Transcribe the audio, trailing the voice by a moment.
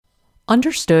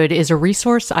Understood is a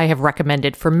resource I have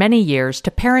recommended for many years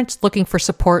to parents looking for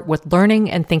support with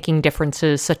learning and thinking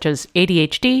differences such as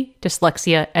ADHD,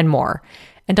 dyslexia, and more.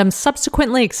 And I'm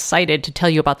subsequently excited to tell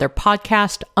you about their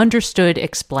podcast, Understood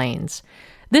Explains.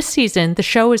 This season, the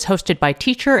show is hosted by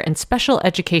teacher and special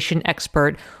education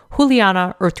expert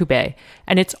Juliana Urtubey,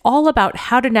 and it's all about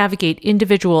how to navigate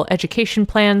individual education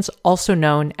plans, also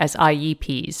known as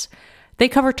IEPs. They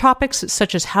cover topics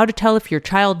such as how to tell if your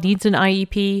child needs an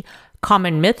IEP,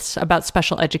 common myths about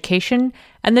special education,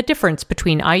 and the difference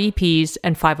between IEPs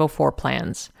and 504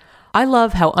 plans. I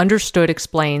love how Understood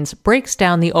Explains breaks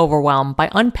down the overwhelm by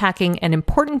unpacking an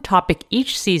important topic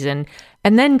each season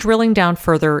and then drilling down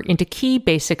further into key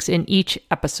basics in each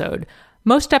episode.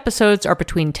 Most episodes are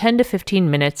between 10 to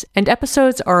 15 minutes, and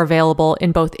episodes are available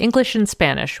in both English and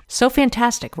Spanish. So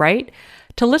fantastic, right?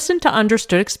 To listen to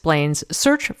Understood Explains,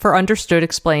 search for Understood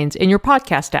Explains in your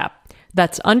podcast app.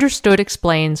 That's Understood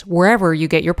Explains wherever you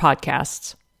get your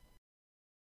podcasts.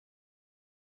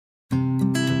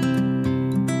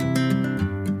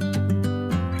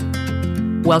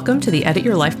 Welcome to the Edit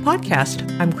Your Life podcast.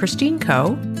 I'm Christine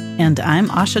Coe. And I'm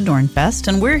Asha Dornfest,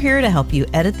 and we're here to help you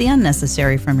edit the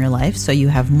unnecessary from your life so you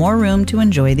have more room to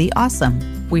enjoy the awesome.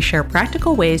 We share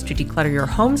practical ways to declutter your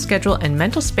home schedule and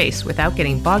mental space without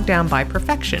getting bogged down by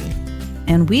perfection.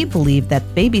 And we believe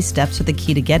that baby steps are the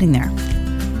key to getting there.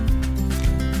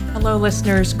 Hello,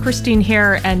 listeners. Christine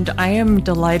here, and I am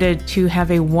delighted to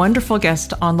have a wonderful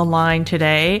guest on the line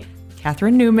today,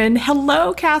 Catherine Newman.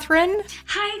 Hello, Catherine.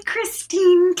 Hi,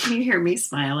 Christine. Can you hear me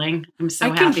smiling? I'm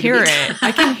so happy. I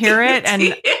can hear it,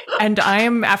 and I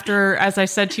am, after, as I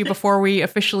said to you before we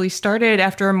officially started,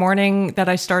 after a morning that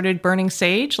I started burning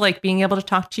sage, like being able to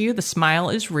talk to you, the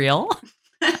smile is real.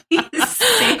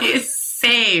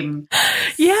 Same.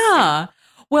 Yeah.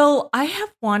 Well, I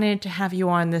have wanted to have you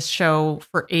on this show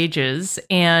for ages,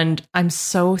 and I'm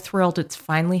so thrilled it's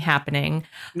finally happening.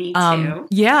 Me too.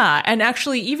 Yeah, and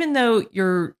actually, even though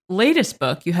your latest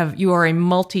book, you are a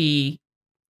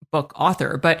multi-book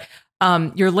author, but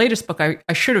your latest book, I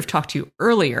should have talked to you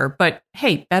earlier, but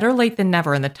hey, better late than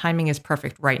never, and the timing is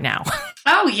perfect right now.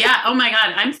 Oh, yeah. Oh, my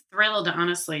God. I'm thrilled,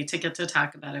 honestly, to get to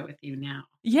talk about it with you now.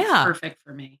 Yeah. It's perfect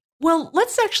for me. Well,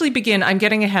 let's actually begin. I'm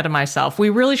getting ahead of myself. We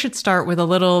really should start with a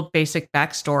little basic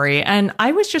backstory. And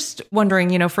I was just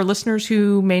wondering, for listeners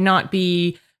who may not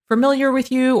be familiar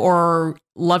with you or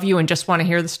love you and just want to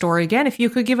hear the story again, if you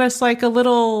could give us like a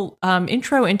little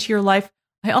intro into your life.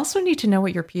 I also need to know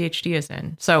what your PhD is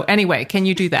in. So anyway, can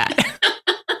you do that?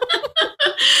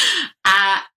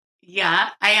 Yeah,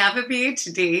 I have a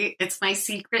PhD. It's my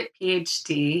secret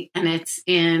PhD, and it's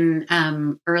in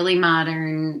early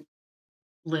modern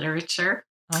literature.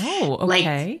 Oh, okay.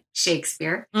 Like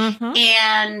Shakespeare. Mm-hmm.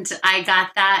 And I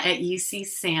got that at UC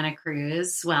Santa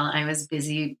Cruz while I was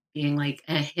busy being like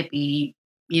a hippie,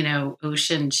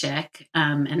 ocean chick,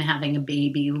 and having a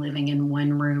baby living in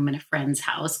one room in a friend's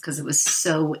house because it was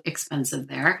so expensive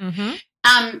there. Mm-hmm.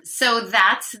 So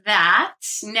that's that.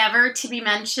 Never to be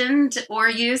mentioned or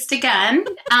used again.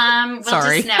 We'll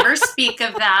just never speak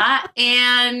of that.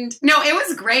 And no, it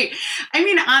was great. I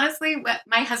mean, honestly,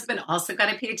 my husband also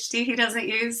got a PhD he doesn't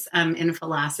use in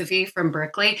philosophy from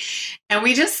Berkeley. And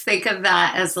we just think of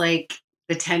that as like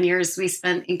the 10 years we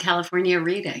spent in California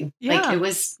reading. Yeah. Like it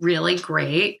was really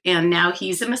great. And now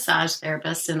he's a massage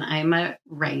therapist and I'm a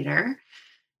writer.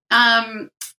 And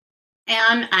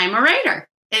I'm a writer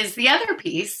is the other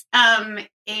piece. And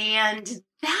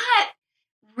that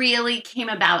really came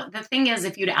about. The thing is,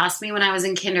 if you'd asked me when I was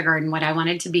in kindergarten what I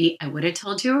wanted to be, I would have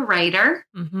told you a writer.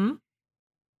 Mm-hmm.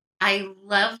 I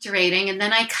loved writing. And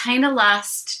then I kind of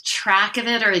lost track of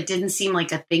it, or it didn't seem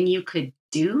like a thing you could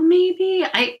do, maybe.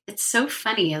 It's so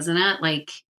funny, isn't it?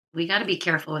 Like, we got to be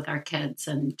careful with our kids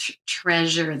and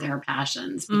treasure their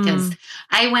passions, because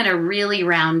I went a really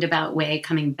roundabout way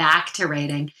coming back to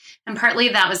writing. And partly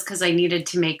that was because I needed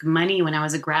to make money when I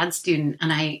was a grad student.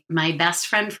 And my best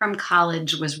friend from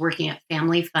college was working at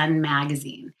Family Fun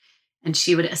magazine, and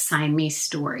she would assign me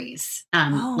stories.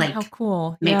 Like how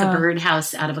cool. Make a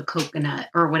birdhouse out of a coconut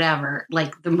or whatever,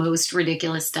 like the most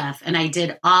ridiculous stuff. And I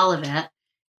did all of it.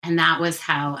 And that was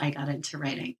how I got into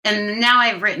writing. And now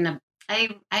I've written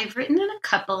in a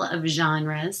couple of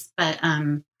genres, but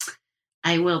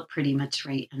I will pretty much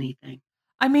write anything.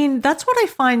 I mean, that's what I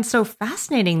find so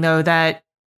fascinating, though, that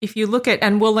if you look at,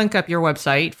 and we'll link up your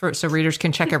website so readers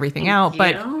can check everything out,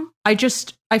 but I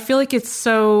feel like it's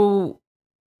so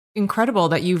incredible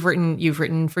that you've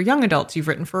written for young adults, you've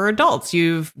written for adults,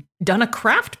 you've done a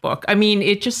craft book. I mean,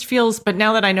 it just feels, but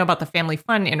now that I know about the family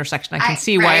fun intersection, I can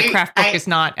see why a craft book is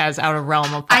not as out of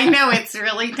realm of. I know it's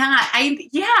really not.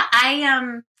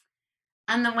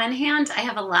 on the one hand, I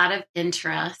have a lot of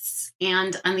interests.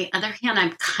 And on the other hand,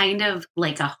 I'm kind of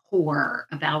like a whore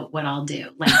about what I'll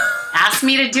do. Like, ask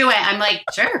me to do it. I'm like,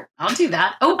 sure, I'll do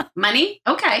that. Oh, money?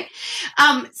 Okay.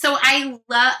 So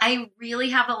I really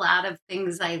have a lot of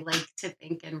things I like to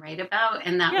think and write about.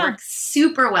 And that works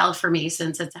super well for me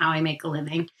since it's how I make a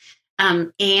living.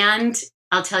 And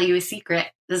I'll tell you a secret.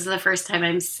 This is the first time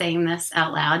I'm saying this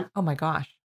out loud. Oh my gosh.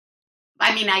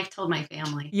 I mean, I've told my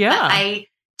family. Yeah. But I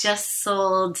just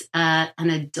sold an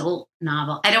adult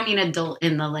novel. I don't mean adult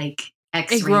in the like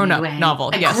X-rated a grown-up way. novel.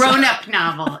 A grown-up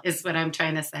novel is what I'm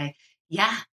trying to say.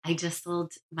 Yeah, I just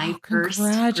sold my first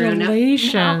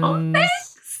congratulations. grown-up novel.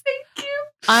 Thanks. Thank you.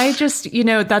 I just,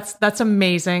 that's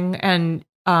amazing. And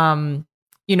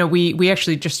we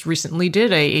actually just recently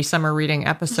did a summer reading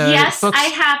episode. Yes, I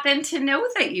happen to know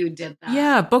that you did that.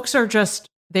 Yeah, books are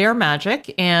they are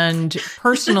magic and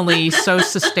personally so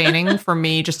sustaining for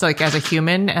me, just like as a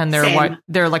human. And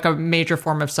they're like a major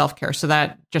form of self-care. So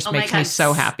that just makes me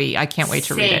so happy. I can't wait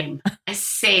to read it.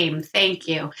 Same. Thank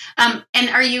you. And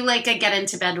are you like a get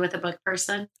into bed with a book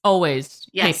person? Always.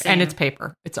 Yes. And it's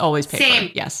paper. It's always paper.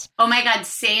 Same. Yes. Oh my God.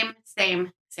 Same.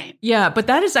 Yeah. But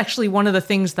that is actually one of the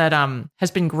things that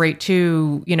has been great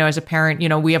too, as a parent.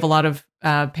 We have a lot of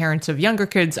parents of younger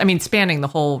kids, I mean, spanning the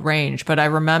whole range. But I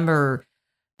remember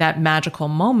that magical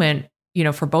moment,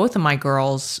 for both of my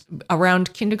girls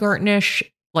around kindergarten-ish,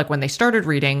 like when they started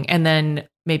reading, and then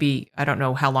maybe, I don't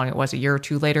know how long it was, a year or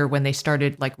two later, when they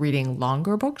started like reading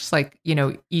longer books, like,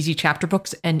 easy chapter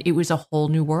books. And it was a whole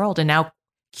new world. And now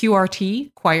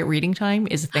QRT, quiet reading time,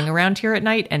 is a thing around here at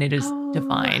night, and it is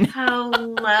divine. How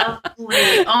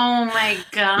lovely. Oh my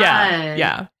God.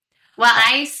 Yeah. Well,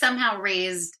 I somehow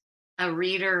raised a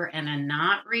reader and a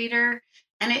not reader.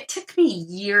 And it took me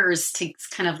years to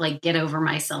kind of like get over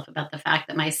myself about the fact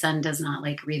that my son does not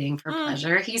like reading for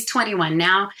pleasure. He's 21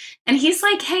 now. And he's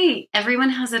like, hey, everyone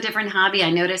has a different hobby.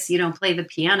 I notice you don't play the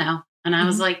piano. And I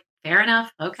was like, fair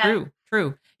enough. Okay.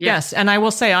 True. Yeah. Yes. And I will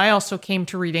say, I also came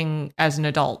to reading as an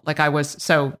adult. Like I was,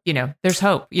 so, there's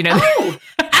hope, Oh,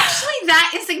 actually,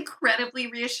 that is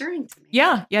incredibly reassuring to me.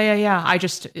 Yeah.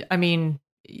 I mean,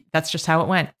 that's just how it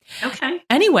went. Okay.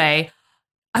 Anyway,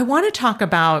 I want to talk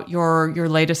about your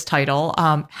latest title,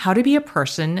 How to Be a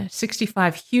Person,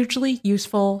 65 Hugely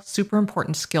Useful, Super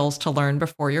Important Skills to Learn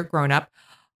Before You're Grown Up.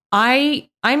 I'm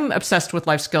obsessed with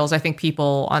life skills. I think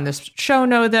people on this show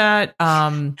know that.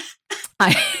 I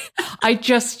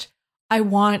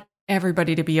want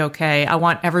everybody to be okay. I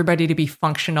want everybody to be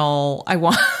functional. I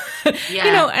want,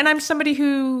 and I'm somebody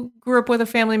who grew up with a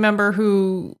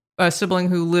sibling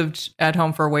who lived at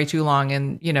home for way too long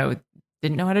and,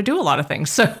 didn't know how to do a lot of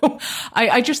things. So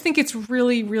I just think it's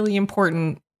really, really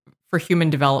important for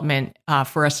human development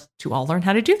for us to all learn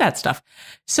how to do that stuff.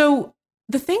 So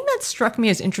the thing that struck me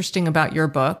as interesting about your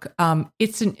book,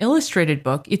 it's an illustrated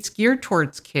book. It's geared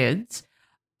towards kids.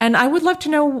 And I would love to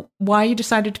know why you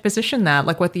decided to position that,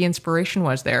 like what the inspiration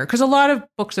was there. Because a lot of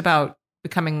books about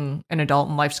becoming an adult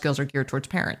and life skills are geared towards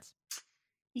parents.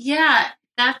 Yeah,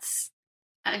 that's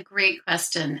a great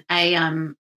question.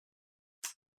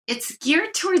 It's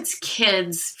geared towards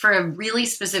kids for a really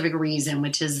specific reason,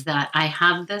 which is that I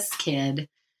have this kid,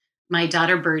 my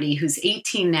daughter Birdie, who's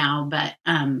 18 now, but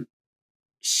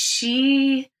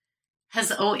she's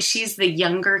the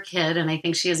younger kid, and I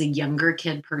think she has a younger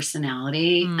kid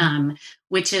personality,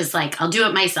 which is like, I'll do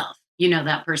it myself.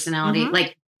 That personality. Mm-hmm.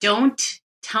 Like, don't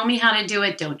tell me how to do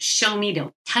it. Don't show me.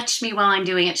 Don't touch me while I'm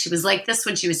doing it. She was like this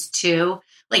when she was 2.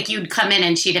 Like you'd come in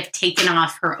and she'd have taken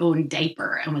off her own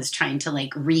diaper and was trying to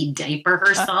like re-diaper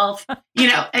herself,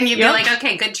 and you'd be like,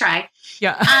 okay, good try.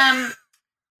 Yeah.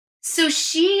 So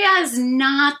she has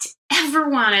not ever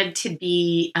wanted to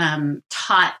be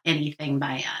taught anything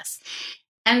by us.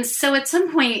 And so at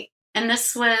some point, and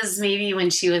this was maybe when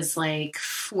she was like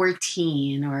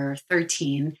 14 or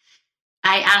 13,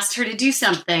 I asked her to do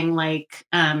something like,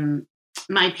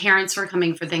 my parents were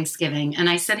coming for Thanksgiving, and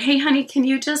I said, hey, honey, can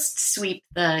you just sweep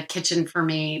the kitchen for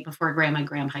me before Grandma and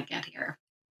Grandpa get here?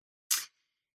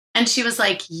 And she was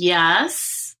like,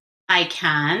 yes, I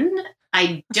can.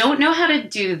 I don't know how to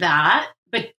do that,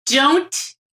 but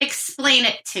don't explain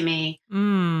it to me.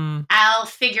 I'll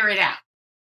figure it out.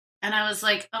 And I was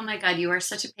like, oh my God, you are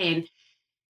such a pain.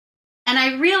 And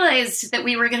I realized that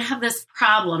we were going to have this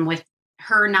problem with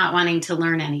her not wanting to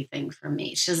learn anything from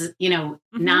me. She's,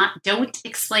 don't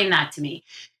explain that to me.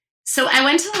 So I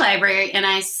went to the library and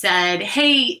I said,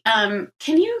 hey, can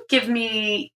you give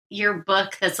me your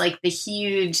book that's like the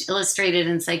huge illustrated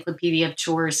encyclopedia of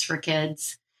chores for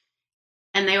kids?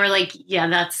 And they were like, yeah,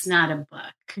 that's not a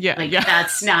book.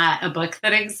 That's not a book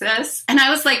that exists. And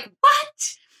I was like,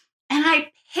 what? And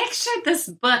I pictured this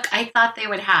book I thought they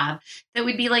would have that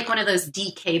would be like one of those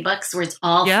DK books where it's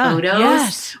all photos.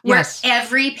 Yes, where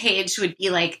every page would be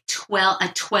like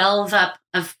 12 up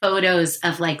of photos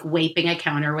of like wiping a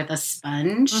counter with a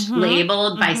sponge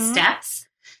labeled by steps.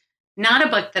 Not a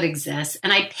book that exists.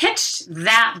 And I pitched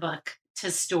that book to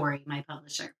Story, my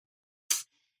publisher.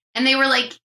 And they were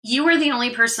like, you are the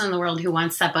only person in the world who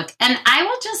wants that book. And I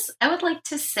would like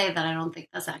to say that I don't think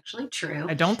that's actually true.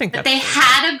 I don't think but that's they true.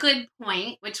 had a good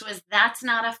point, which was that's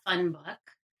not a fun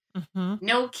book.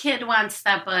 No kid wants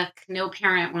that book. No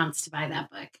parent wants to buy that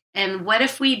book. And what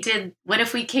if we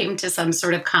came to some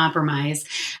sort of compromise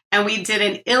and we did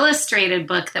an illustrated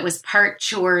book that was part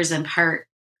chores and part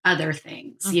other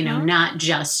things, not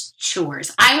just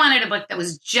chores. I wanted a book that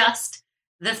was just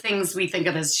the things we think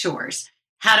of as chores.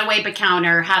 How to wipe a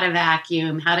counter, how to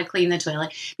vacuum, how to clean the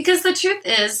toilet. Because the truth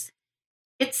is,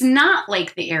 it's not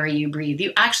like the air you breathe.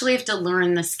 You actually have to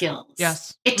learn the skills.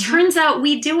 Yes. It turns out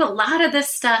we do a lot of this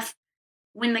stuff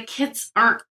when the kids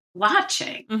aren't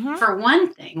watching, for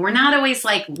one thing. We're not always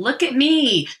like, look at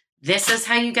me. This is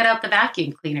how you get out the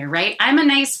vacuum cleaner, right? I'm a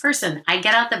nice person. I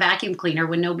get out the vacuum cleaner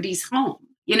when nobody's home,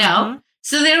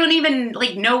 So they don't even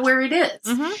like know where it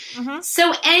is.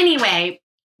 So anyway,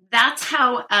 that's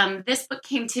how this book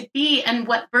came to be. And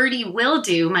what Birdie will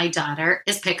do, my daughter,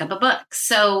 is pick up a book.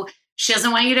 So she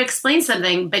doesn't want you to explain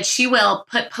something, but she will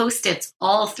put Post-its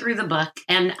all through the book.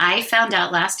 And I found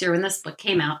out last year when this book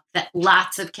came out that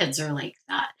lots of kids are like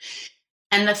that.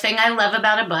 And the thing I love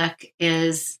about a book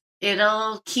is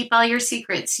it'll keep all your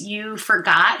secrets. You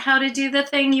forgot how to do the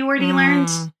thing you already learned.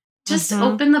 Just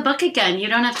open the book again. You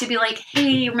don't have to be like,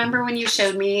 hey, remember when you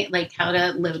showed me like how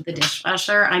to load the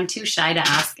dishwasher? I'm too shy to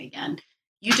ask again.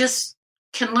 You just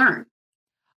can learn.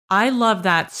 I love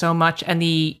that so much. And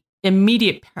the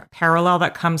immediate parallel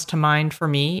that comes to mind for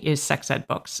me is sex ed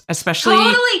books,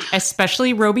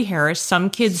 especially Roby Harris. Some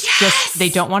kids they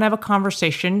don't want to have a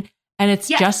conversation. And it's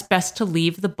just best to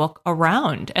leave the book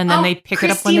around and then they pick it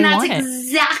up when they want it. That's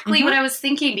exactly what I was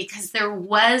thinking, because there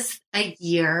was a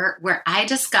year where I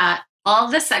just got all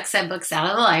the sex ed books out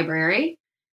of the library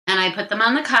and I put them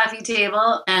on the coffee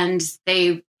table and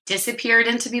they disappeared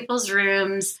into people's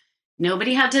rooms.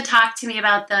 Nobody had to talk to me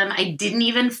about them. I didn't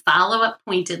even follow up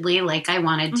pointedly like I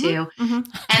wanted to.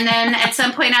 And then at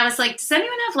some point I was like, does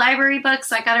anyone have library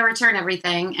books? I got to return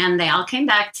everything. And they all came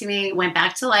back to me, went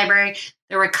back to the library.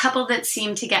 There were a couple that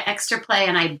seemed to get extra play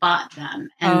and I bought them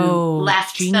and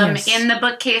left them in the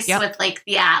bookcase with like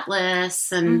the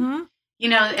atlas. And,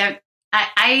 I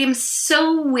am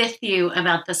so with you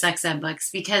about the sex ed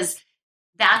books because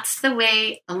that's the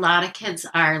way a lot of kids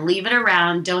are. Leave it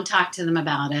around. Don't talk to them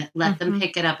about it. Let them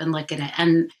pick it up and look at it.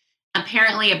 And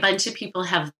apparently a bunch of people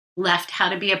have left How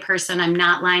to Be a Person, I'm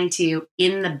not lying to you,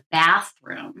 in the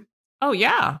bathroom. Oh,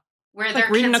 yeah. Where like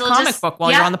their reading kids a comic book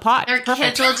while you're on the pot. Their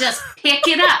kids will just pick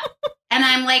it up. And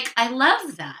I'm like, I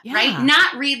love that, right?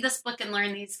 Not read this book and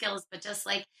learn these skills, but just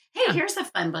like, hey, here's a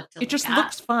fun book to look at. It just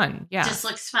looks fun. Yeah. It just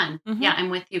looks fun. Yeah, I'm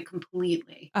with you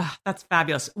completely. That's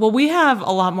fabulous. Well, we have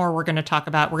a lot more we're going to talk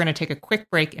about. We're going to take a quick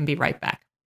break and be right back.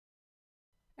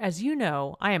 As you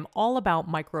know, I am all about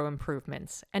micro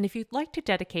improvements. And if you'd like to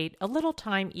dedicate a little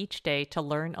time each day to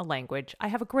learn a language, I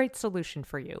have a great solution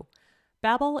for you.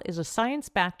 Babbel is a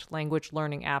science-backed language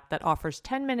learning app that offers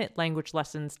 10-minute language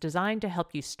lessons designed to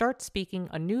help you start speaking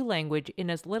a new language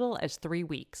in as little as 3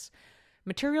 weeks.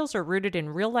 Materials are rooted in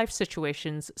real-life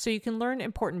situations, so you can learn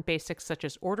important basics such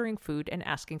as ordering food and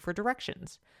asking for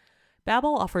directions.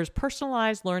 Babbel offers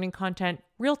personalized learning content,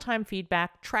 real-time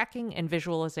feedback, tracking, and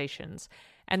visualizations,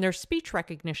 and their speech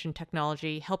recognition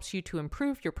technology helps you to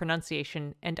improve your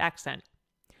pronunciation and accent.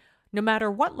 No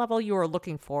matter what level you are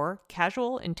looking for,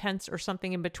 casual, intense, or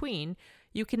something in between,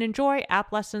 you can enjoy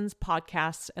app lessons,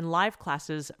 podcasts, and live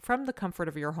classes from the comfort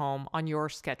of your home on your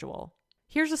schedule.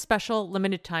 Here's a special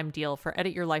limited-time deal for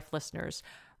Edit Your Life listeners.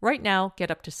 Right now,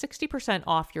 get up to 60%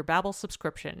 off your Babbel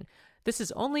subscription. This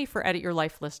is only for Edit Your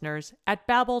Life listeners at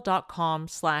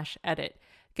babbel.com/edit.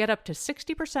 Get up to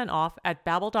 60% off at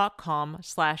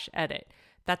babbel.com/edit.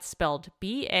 That's spelled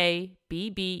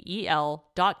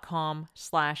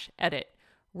BABBEL.com/edit.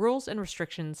 Rules and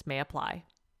restrictions may apply.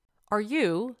 Are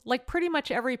you, like pretty much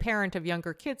every parent of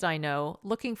younger kids I know,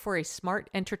 looking for a smart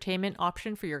entertainment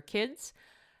option for your kids?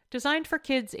 Designed for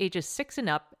kids ages 6 and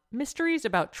up, Mysteries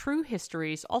About True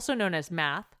Histories, also known as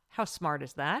Math, how smart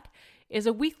is that, is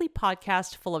a weekly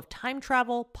podcast full of time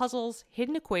travel, puzzles,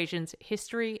 hidden equations,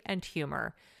 history, and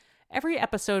humor. Every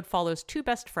episode follows 2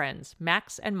 best friends,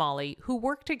 Max and Molly, who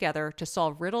work together to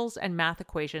solve riddles and math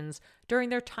equations during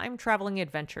their time-traveling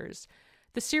adventures.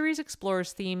 The series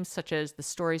explores themes such as the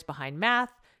stories behind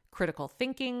math, critical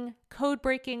thinking, code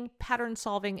breaking, pattern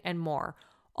solving, and more,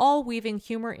 all weaving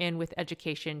humor in with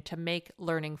education to make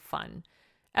learning fun.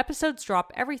 Episodes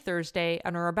drop every Thursday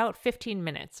and are about 15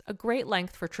 minutes, a great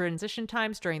length for transition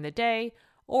times during the day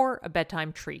or a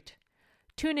bedtime treat.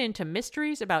 Tune in to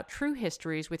Mysteries About True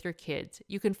Histories with your kids.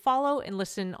 You can follow and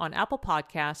listen on Apple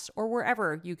Podcasts or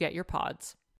wherever you get your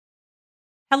pods.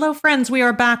 Hello, friends. We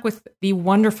are back with the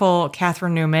wonderful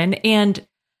Catherine Newman. And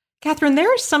Catherine,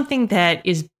 there is something that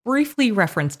is briefly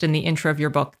referenced in the intro of your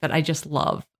book that I just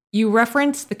love. You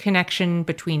reference the connection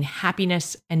between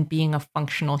happiness and being a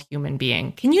functional human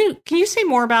being. Can you say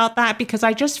more about that? Because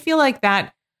I just feel like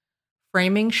that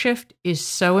framing shift is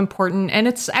so important. And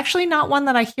it's actually not one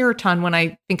that I hear a ton when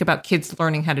I think about kids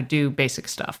learning how to do basic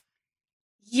stuff.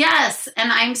 Yes.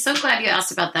 And I'm so glad you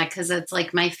asked about that because it's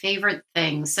like my favorite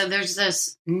thing. So there's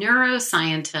this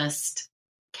neuroscientist,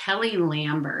 Kelly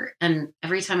Lambert. And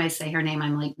every time I say her name,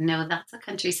 I'm like, no, that's a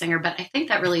country singer. But I think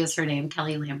that really is her name,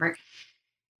 Kelly Lambert.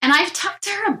 And I've talked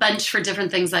to her a bunch for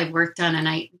different things I've worked on. And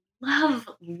I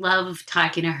love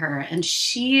talking to her. And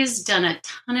she's done a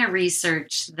ton of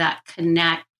research that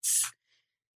connects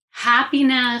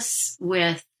happiness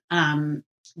with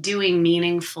doing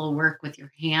meaningful work with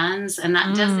your hands. And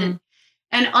that doesn't,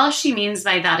 and all she means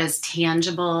by that is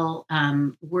tangible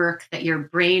work that your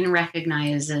brain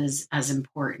recognizes as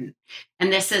important.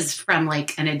 And this is from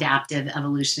like an adaptive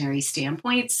evolutionary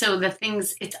standpoint. So the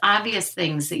things, it's obvious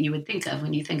things that you would think of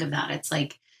when you think of that. It's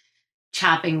like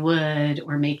chopping wood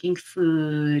or making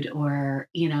food or,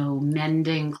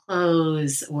 mending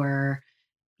clothes or,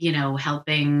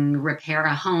 helping repair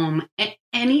a home,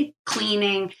 any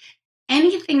cleaning.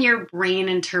 Anything your brain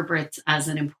interprets as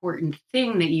an important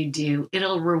thing that you do,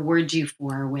 it'll reward you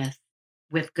for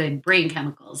with good brain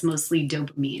chemicals, mostly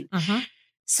dopamine.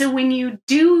 So when you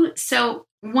do, so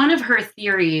one of her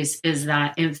theories is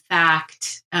that, in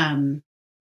fact, kind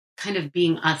of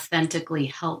being authentically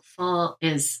helpful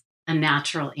is a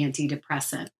natural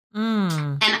antidepressant.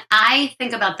 And I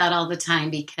think about that all the time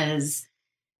because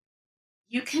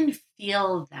you can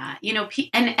feel that,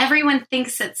 and everyone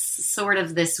thinks it's sort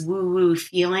of this woo-woo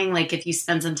feeling. Like if you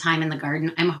spend some time in the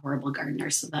garden, I'm a horrible gardener,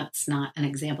 so that's not an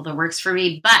example that works for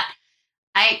me.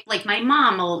 But my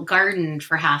mom will garden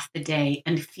for half the day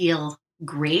and feel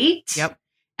great. Yep.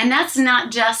 And that's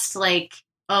not just like,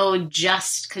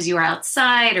 just because you are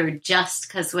outside or just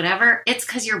because whatever. It's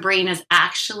because your brain is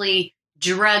actually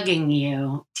drugging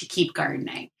you to keep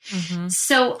gardening.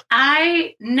 So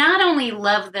I not only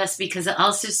love this because it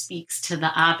also speaks to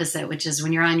the opposite, which is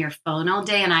when you're on your phone all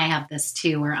day, and I have this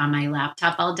too, or on my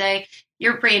laptop all day,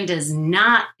 your brain does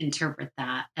not interpret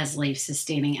that as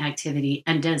life-sustaining activity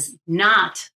and does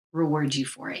not reward you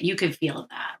for it. You could feel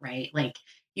that, right? Like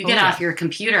you get off your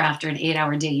computer after an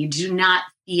 8-hour day, you do not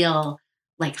feel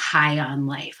like high on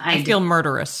life. I feel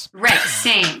murderous. Right.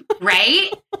 Same. Right?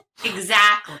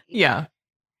 Exactly. Yeah.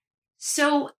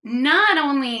 So not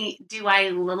only do I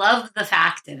love the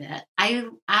fact of it,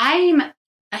 I'm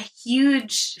a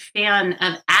huge fan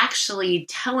of actually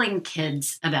telling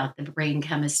kids about the brain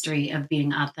chemistry of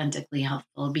being authentically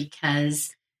helpful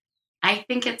because I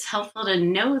think it's helpful to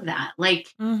know that.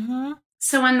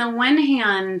 So on the one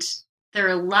hand, there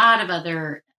are a lot of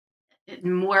other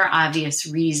more obvious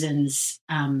reasons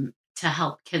to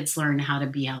help kids learn how to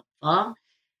be helpful.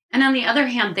 And on the other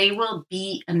hand, they will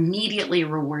be immediately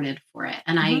rewarded for it.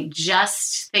 And I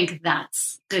just think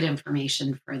that's good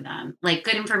information for them. Like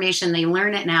good information, they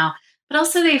learn it now, but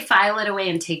also they file it away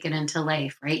and take it into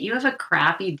life, right? You have a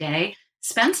crappy day,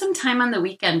 spend some time on the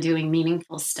weekend doing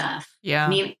meaningful stuff. Yeah.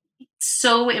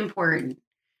 So important.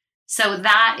 So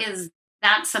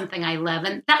that's something I love.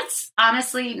 And that's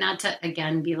honestly not to,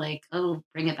 again, be like,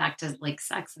 bring it back to like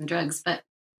sex and drugs. But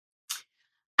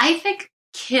I think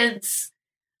kids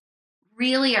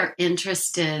really are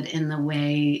interested in the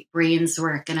way brains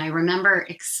work. And I remember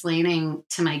explaining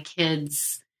to my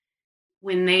kids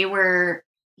when they were,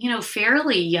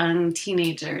 fairly young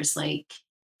teenagers, like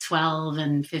 12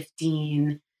 and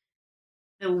 15,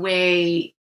 the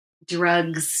way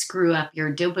drugs screw up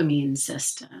your dopamine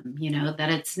system,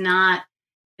 that it's not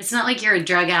like you're a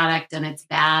drug addict and it's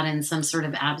bad in some sort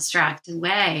of abstract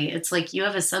way. It's like you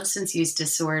have a substance use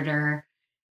disorder.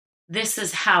 This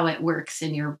is how it works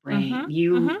in your brain.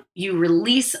 You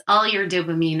release all your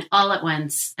dopamine all at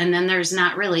once, and then there's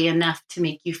not really enough to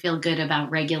make you feel good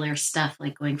about regular stuff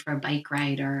like going for a bike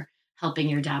ride or helping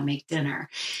your dad make dinner.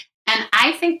 And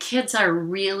I think kids are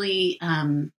really,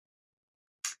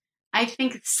 I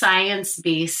think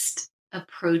science-based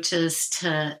approaches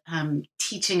to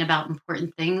teaching about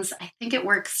important things, I think it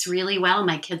works really well.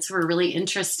 My kids were really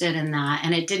interested in that,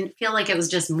 and it didn't feel like it was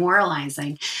just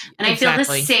moralizing. And I feel the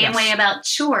same way about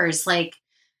chores. Like,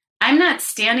 I'm not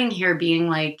standing here being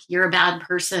like, you're a bad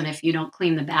person if you don't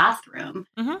clean the bathroom.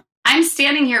 Mm-hmm. I'm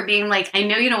standing here being like, I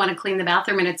know you don't want to clean the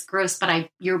bathroom and it's gross, but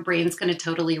your brain's going to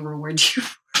totally reward you.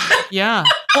 Yeah.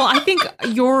 Well, I think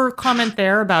your comment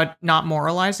there about not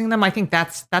moralizing them, I think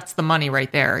that's the money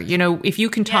right there. You know, if you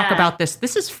can talk about this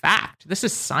is fact. This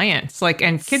is science. Like,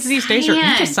 and kids these days are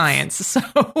into science. So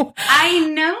I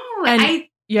know. And,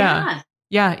 yeah.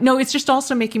 No, it's just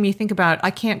also making me think about,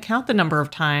 I can't count the number of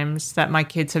times that my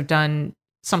kids have done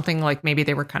something like maybe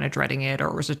they were kind of dreading it or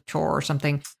it was a chore or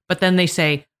something, but then they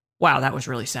say, wow, that was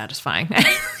really satisfying.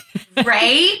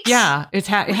 Right? Yeah, it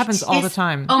happens all the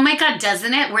time. Oh my God,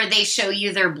 doesn't it? Where they show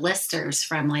you their blisters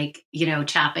from, like, you know,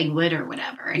 chopping wood or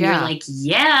whatever. And you're like,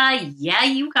 yeah,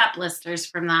 you got blisters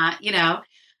from that. You know,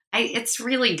 it's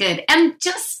really good. And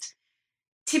just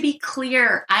to be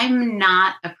clear, I'm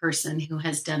not a person who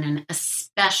has done an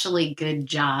especially good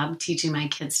job teaching my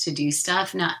kids to do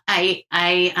stuff. No, I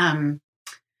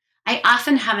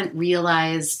often haven't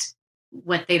realized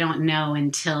what they don't know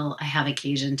until I have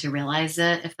occasion to realize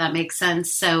it, if that makes sense.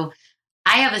 So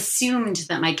I have assumed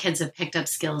that my kids have picked up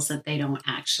skills that they don't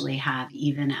actually have,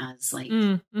 even as like,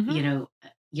 you know,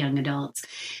 young adults.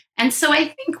 And so I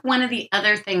think one of the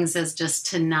other things is just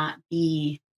to not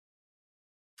be,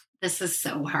 this is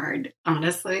so hard,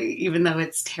 honestly, even though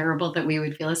it's terrible that we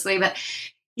would feel this way, but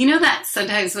you know that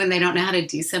sometimes when they don't know how to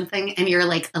do something and you're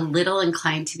like a little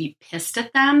inclined to be pissed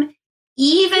at them,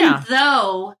 even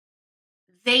though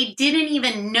they didn't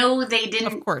even know they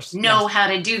didn't know how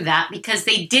to do that because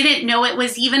they didn't know it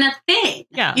was even a thing.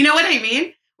 Yeah. You know what I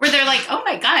mean? Where they're like, oh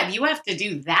my God, you have to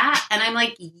do that. And I'm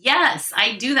like, yes,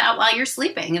 I do that while you're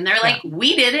sleeping. And they're like,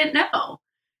 we didn't know,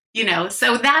 you know?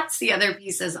 So that's the other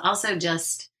piece is also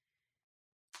just,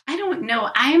 I don't know.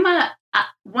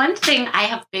 One thing I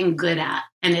have been good at,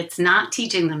 and it's not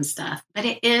teaching them stuff, but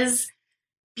it is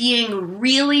being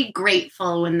really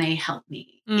grateful when they help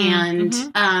me.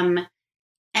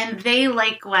 And they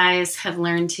likewise have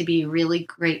learned to be really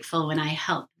grateful when I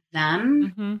help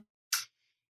them.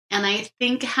 And I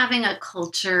think having a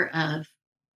culture of,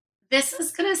 this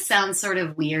is going to sound sort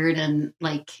of weird and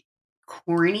like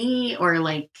corny or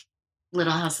like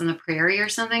Little House on the Prairie or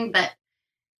something, but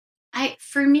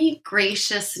for me,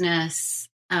 graciousness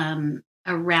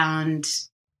around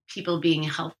people being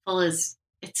helpful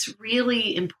it's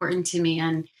really important to me.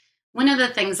 And one of the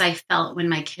things I felt when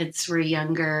my kids were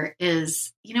younger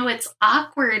is, you know, it's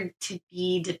awkward to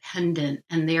be dependent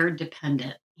and they're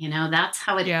dependent. You know, that's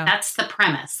how that's the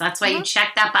premise. That's why you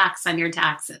check that box on your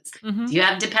taxes. Do you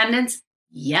have dependents?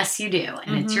 Yes, you do.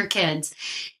 And it's your kids.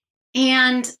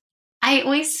 And I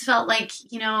always felt like,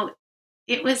 you know,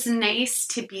 it was nice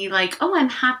to be like, oh, I'm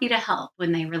happy to help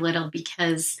when they were little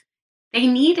because they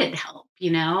needed help,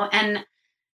 you know, and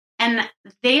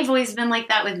they've always been like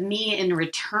that with me in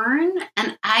return.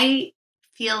 And I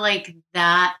feel like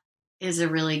that is a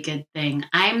really good thing.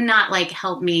 I'm not like,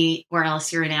 help me or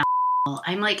else you're an asshole.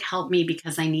 I'm like, help me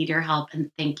because I need your help.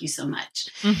 And thank you so much.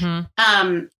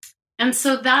 And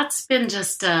so that's been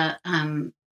just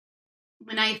when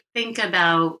I think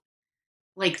about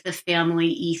like the family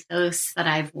ethos that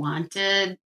I've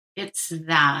wanted, it's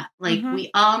that like,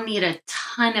 we all need a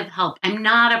ton of help. I'm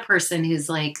not a person who's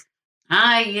like,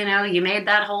 you know, you made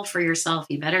that hole for yourself.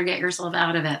 You better get yourself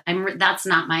out of it. That's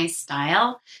not my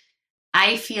style.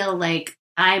 I feel like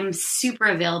I'm super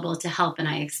available to help and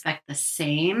I expect the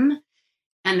same.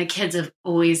 And the kids have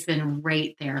always been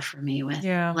right there for me with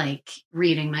like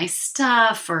reading my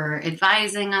stuff or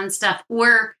advising on stuff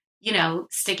or, you know,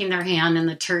 sticking their hand in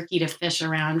the turkey to fish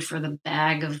around for the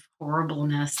bag of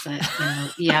horribleness that, you know,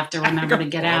 you have to remember to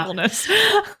get out.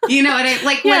 You know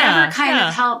what whatever kind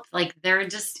of help, like they're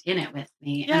just in it with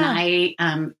me. And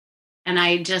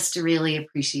I just really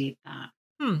appreciate that.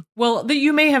 Well,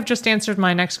 you may have just answered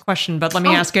my next question, but let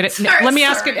me ask it.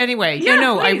 Ask it anyway.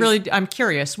 Yeah, I'm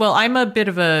curious. Well, I'm a bit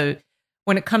of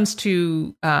when it comes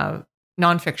to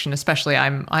nonfiction, especially,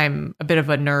 I'm a bit of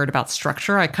a nerd about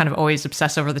structure. I kind of always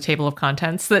obsess over the table of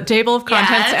contents. The table of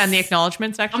contents and the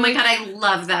acknowledgments, actually. Oh my God, I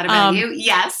love that about you.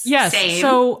 Yes. Same.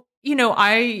 So, you know,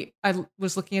 I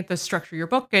was looking at the structure of your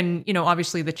book, and, you know,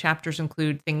 obviously the chapters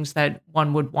include things that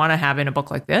one would want to have in a book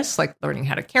like this, like learning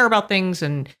how to care about things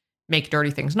and make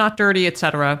dirty things not dirty,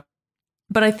 etc.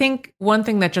 But I think one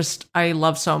thing that just I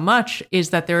love so much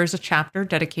is that there is a chapter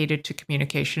dedicated to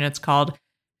communication. It's called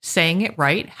Saying It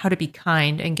Right, How to Be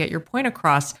Kind and Get Your Point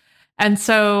Across. And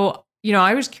so, you know,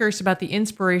 I was curious about the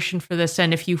inspiration for this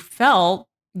and if you felt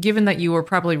given that you were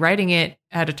probably writing it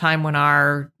at a time when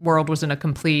our world was in a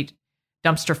complete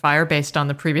dumpster fire based on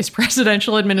the previous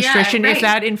presidential administration, if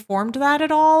that informed that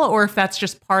at all, or if that's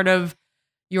just part of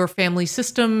your family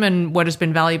system and what has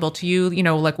been valuable to you,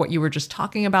 like what you were just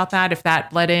talking about, that if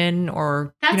that led in,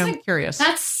 or, I'm curious.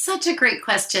 That's such a great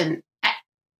question.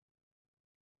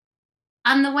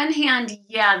 On the one hand,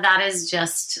 that is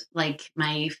just like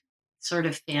my sort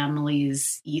of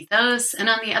family's ethos. And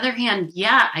on the other hand,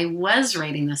 I was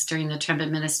writing this during the Trump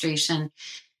administration,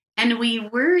 and we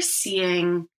were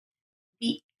seeing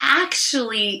the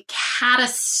actually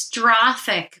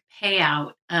catastrophic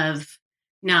payout of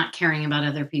not caring about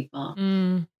other people.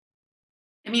 I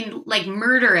mean, like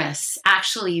murderous,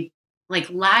 actually,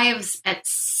 like lives at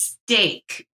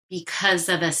stake because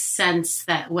of a sense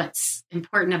that what's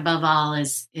important above all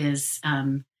is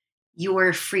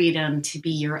your freedom to be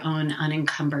your own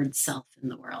unencumbered self in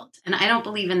the world. And I don't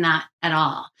believe in that at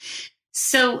all.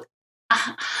 So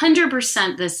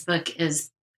 100% this book is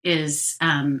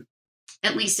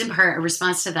at least in part a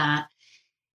response to that.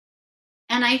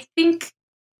 And I think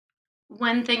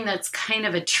one thing that's kind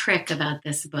of a trick about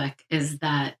this book is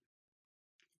that it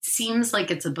seems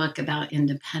like it's a book about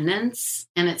independence,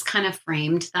 and it's kind of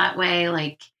framed that way.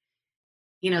 Like,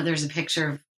 there's a picture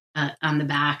of, on the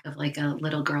back of like a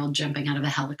little girl jumping out of a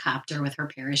helicopter with her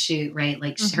parachute, right?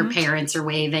 Like her parents are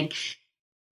waving.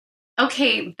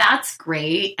 Okay, that's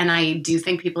great. And I do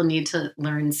think people need to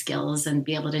learn skills and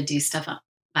be able to do stuff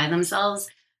by themselves.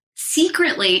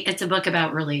 Secretly, it's a book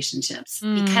about relationships,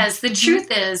 because the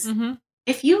truth is,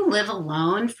 if you live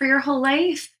alone for your whole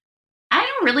life, I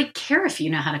don't really care if you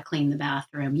know how to clean the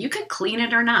bathroom. You could clean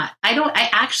it or not. I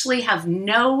actually have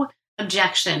no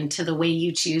objection to the way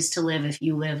you choose to live if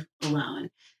you live alone.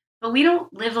 But we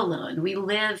don't live alone. We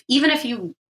live, even if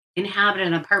you inhabit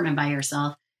an apartment by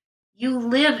yourself, you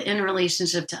live in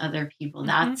relationship to other people.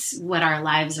 That's what our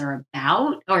lives are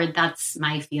about, or that's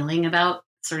my feeling about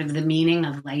sort of the meaning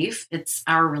of life. It's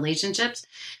our relationships.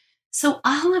 So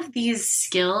all of these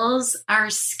skills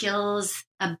are skills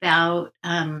about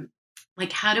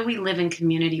like, how do we live in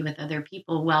community with other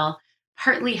people? Well,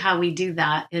 partly how we do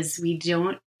that is we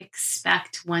don't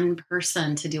expect one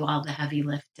person to do all the heavy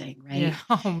lifting, right? Yeah.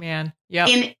 Oh, man. Yeah.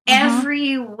 In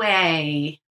every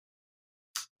way,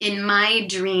 in my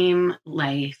dream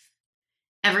life,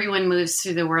 everyone moves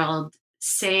through the world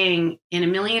saying in a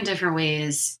million different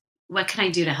ways, what can I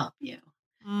do to help you?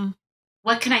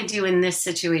 What can I do in this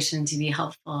situation to be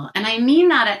helpful? And I mean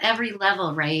that at every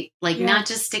level, right? Like not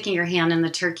just sticking your hand in the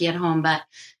turkey at home, but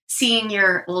seeing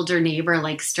your older neighbor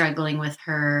like struggling with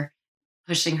her,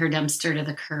 pushing her dumpster to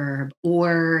the curb,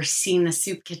 or seeing the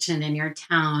soup kitchen in your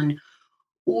town,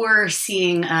 or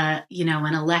seeing an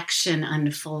election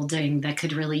unfolding that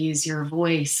could really use your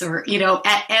voice, or,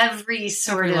 at every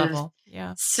sort of level.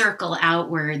 Circle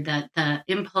outward, that the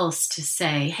impulse to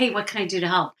say, hey, what can I do to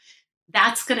help?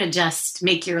 That's going to just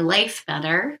make your life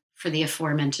better for the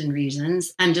aforementioned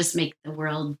reasons, and just make the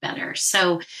world better.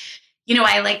 So,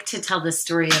 I like to tell the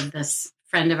story of this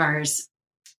friend of ours.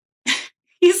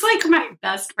 He's like my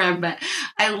best friend, but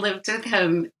I lived with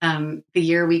him the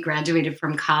year we graduated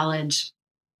from college.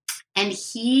 And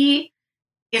he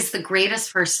is the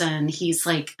greatest person. He's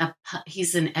like,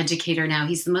 he's an educator now.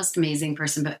 He's the most amazing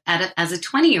person. But as a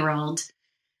 20-year-old,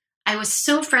 I was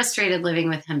so frustrated living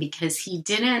with him because he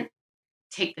didn't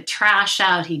take the trash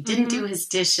out. He didn't do his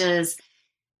dishes,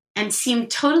 and seemed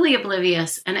totally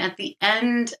oblivious. And at the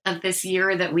end of this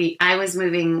year that I was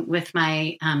moving with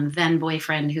my then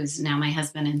boyfriend, who's now my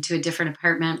husband, into a different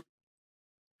apartment.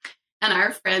 And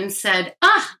our friend said,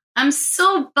 I'm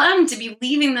so bummed to be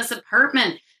leaving this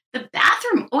apartment. The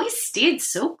bathroom always stayed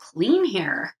so clean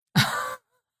here.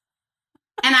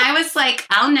 And I was like,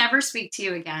 I'll never speak to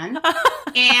you again.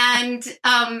 And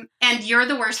you're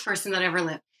the worst person that ever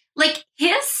lived. Like,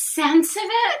 his sense of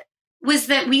it was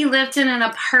that we lived in an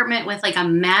apartment with like a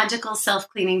magical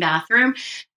self-cleaning bathroom.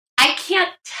 I can't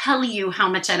tell you how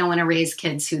much I don't want to raise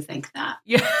kids who think that.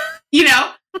 Yeah.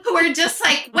 Who are just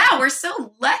like, wow, we're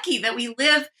so lucky that we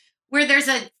live where there's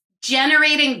a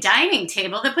generating dining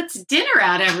table that puts dinner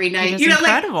out every night. It's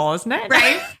incredible, isn't it?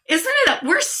 Right? Isn't it?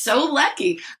 We're so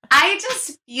lucky. I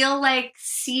just feel like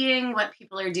seeing what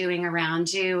people are doing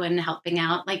around you and helping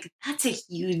out, like, that's a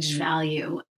huge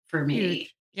value for me.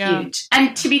 Huge. Yeah. Huge.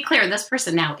 And to be clear, this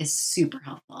person now is super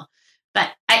helpful.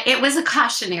 But it was a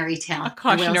cautionary tale. A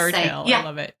cautionary tale. Yeah. I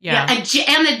love it. Yeah. And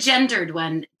the gendered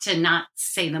one, to not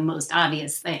say the most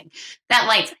obvious thing. That,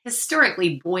 like,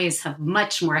 historically, boys have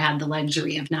much more had the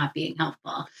luxury of not being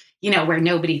helpful. where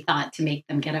nobody thought to make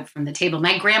them get up from the table.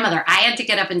 My grandmother, I had to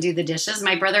get up and do the dishes.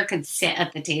 My brother could sit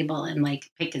at the table and like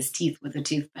pick his teeth with a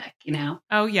toothpick,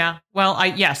 Oh, yeah. Well,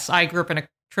 I grew up in a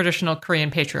traditional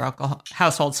Korean patriarchal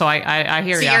household. So I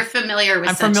hear you. So you're familiar with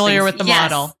I'm familiar things. with the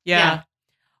model. Yeah.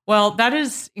 Well, that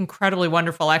is incredibly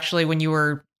wonderful. Actually, when you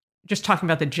were just talking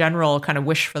about the general kind of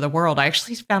wish for the world, I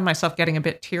actually found myself getting a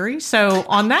bit teary. So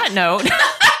on that note,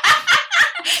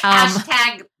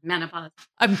 hashtag menopause.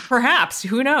 Perhaps,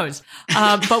 who knows?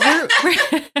 But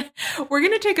we're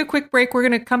going to take a quick break. We're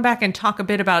going to come back and talk a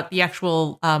bit about the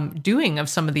actual doing of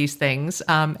some of these things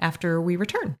after we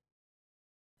return.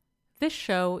 This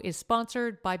show is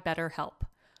sponsored by BetterHelp.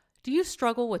 Do you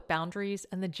struggle with boundaries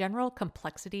and the general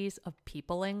complexities of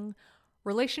peopling?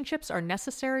 Relationships are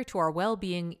necessary to our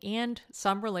well-being, and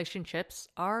some relationships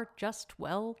are just,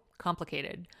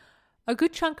 complicated. A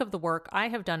good chunk of the work I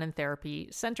have done in therapy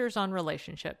centers on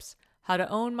relationships, how to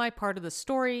own my part of the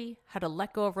story, how to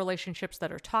let go of relationships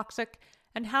that are toxic,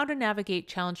 and how to navigate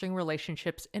challenging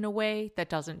relationships in a way that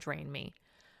doesn't drain me.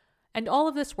 And all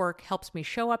of this work helps me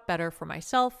show up better for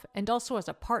myself and also as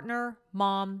a partner,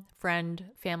 mom, friend,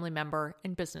 family member,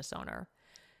 and business owner.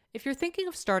 If you're thinking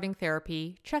of starting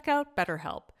therapy, check out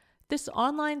BetterHelp. This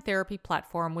online therapy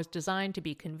platform was designed to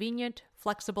be convenient,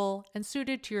 flexible, and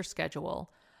suited to your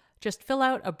schedule. Just fill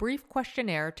out a brief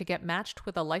questionnaire to get matched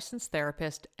with a licensed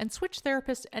therapist and switch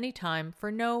therapists anytime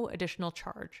for no additional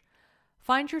charge.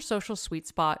 Find your social sweet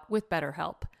spot with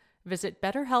BetterHelp. Visit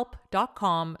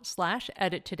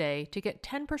betterhelp.com/edit today to get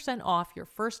 10% off your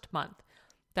first month.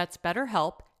 That's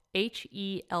BetterHelp,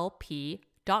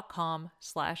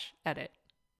 HELP.com/edit.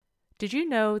 Did you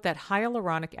know that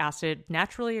hyaluronic acid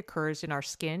naturally occurs in our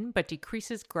skin but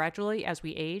decreases gradually as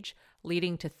we age,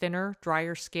 leading to thinner,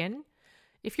 drier skin?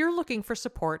 If you're looking for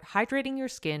support hydrating your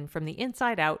skin from the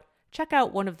inside out, check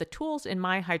out one of the tools in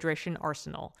my hydration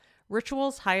arsenal,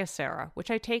 Ritual's Hyacera,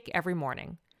 which I take every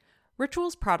morning.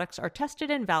 Ritual's products are tested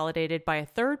and validated by a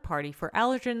third party for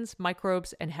allergens,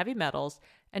 microbes, and heavy metals,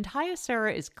 and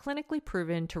Hyacera is clinically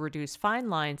proven to reduce fine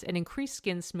lines and increase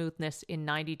skin smoothness in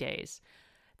 90 days.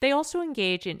 They also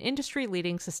engage in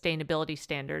industry-leading sustainability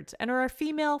standards and are a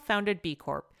female-founded B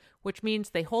Corp, which means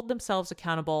they hold themselves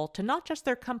accountable to not just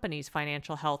their company's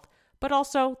financial health, but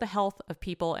also the health of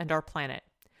people and our planet.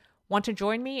 Want to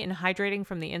join me in hydrating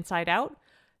from the inside out?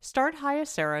 Start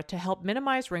Hyacera to help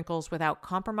minimize wrinkles without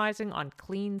compromising on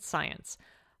clean science.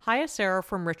 Hyacera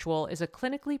from Ritual is a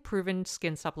clinically proven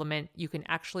skin supplement you can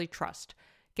actually trust.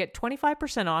 Get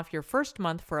 25% off your first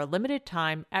month for a limited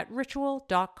time at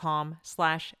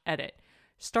ritual.com/edit.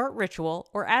 Start Ritual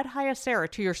or add Hyacera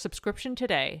to your subscription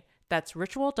today. That's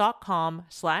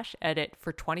ritual.com/edit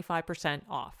for 25%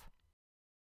 off.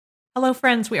 Hello,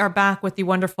 friends. We are back with the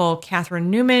wonderful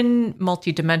Catherine Newman,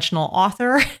 multidimensional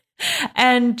author.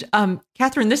 And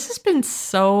Catherine, this has been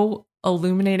so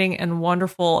illuminating and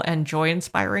wonderful and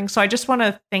joy-inspiring. So I just want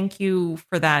to thank you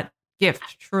for that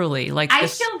gift, truly. I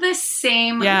feel the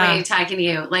same way talking to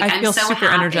you. I feel so super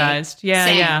happy. Energized. Yeah,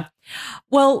 same. Yeah.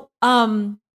 Well,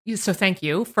 so thank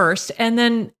you first. And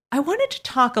then I wanted to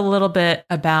talk a little bit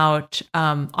about,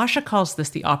 Asha calls this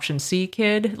the option C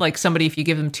kid. Like somebody, if you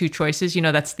give them two choices,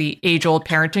 that's the age-old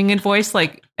parenting advice,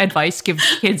 give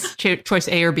kids choice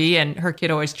A or B, and her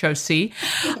kid always chose C.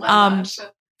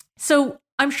 So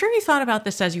I'm sure you thought about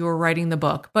this as you were writing the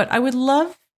book, but I would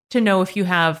love to know if you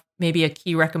have maybe a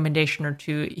key recommendation or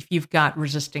two if you've got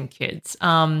resistant kids.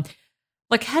 How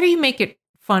do you make it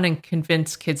fun and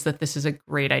convince kids that this is a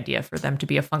great idea for them to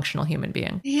be a functional human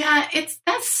being? Yeah,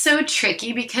 that's so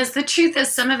tricky because the truth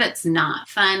is some of it's not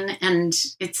fun and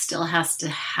it still has to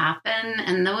happen.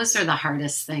 And those are the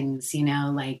hardest things,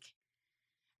 I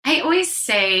always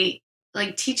say,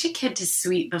 teach a kid to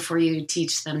sweep before you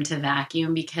teach them to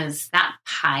vacuum, because that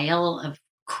pile of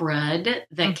crud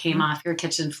that came off your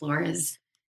kitchen floor is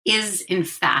in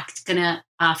fact going to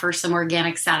offer some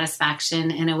organic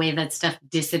satisfaction in a way that stuff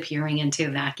disappearing into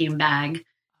a vacuum bag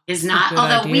is not.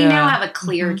 Although we now have a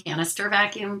clear canister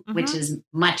vacuum, which is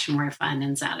much more fun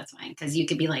and satisfying, because you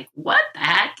could be like, what the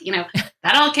heck?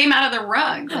 That all came out of the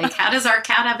rug. How does our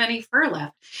cat have any fur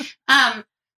left?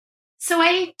 So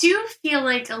I do feel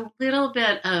like a little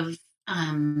bit of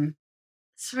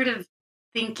sort of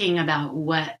thinking about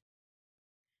what,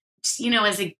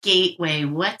 as a gateway,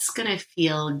 what's going to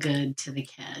feel good to the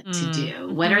kid to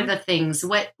do? What are the things,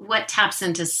 what taps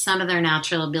into some of their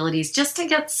natural abilities just to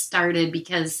get started?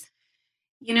 Because,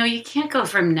 you can't go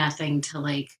from nothing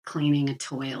to cleaning a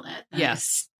toilet.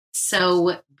 Yes.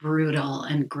 So brutal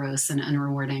and gross and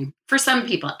unrewarding for some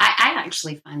people. I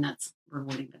actually find that's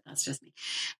rewarding, but that's just me.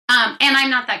 And I'm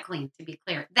not that clean, to be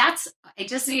clear. I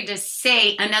just need to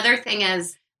say another thing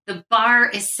is, the bar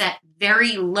is set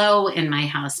very low in my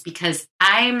house because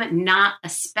I'm not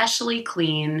especially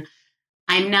clean.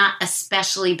 I'm not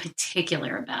especially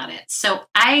particular about it. So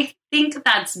I think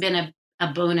that's been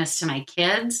a bonus to my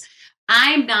kids.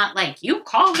 I'm not like, you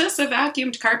call this a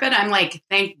vacuumed carpet? I'm like,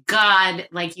 thank God,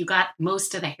 like you got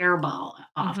most of the hairball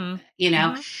off of it, you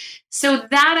know? So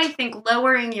that I think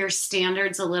lowering your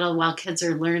standards a little while kids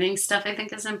are learning stuff, I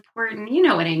think is important. You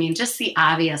know what I mean? Just the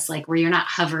obvious, like where you're not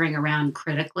hovering around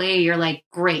critically. You're like,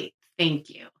 great, thank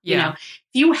you. Yeah. You know, if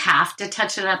you have to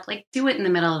touch it up, like do it in the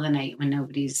middle of the night when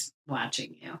nobody's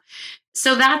watching you.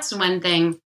 So that's one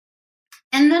thing.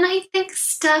 And then I think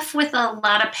stuff with a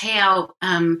lot of payout,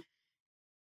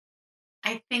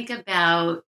 I think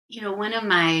about, you know, one of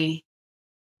my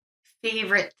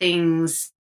favorite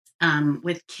things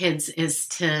with kids is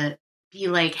to be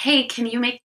like, hey, can you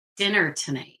make dinner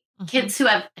tonight? Kids who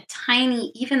have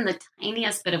even the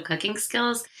tiniest bit of cooking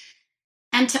skills,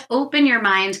 and to open your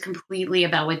mind completely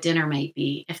about what dinner might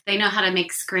be. If they know how to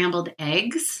make scrambled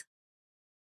eggs,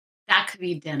 that could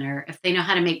be dinner. If they know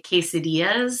how to make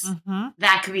quesadillas,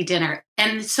 that could be dinner.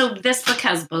 And so this book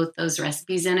has both those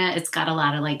recipes in it. It's got a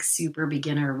lot of like super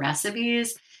beginner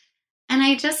recipes. And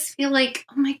I just feel like,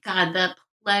 oh my God, the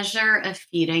pleasure of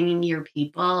feeding your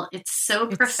people. It's so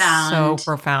profound. So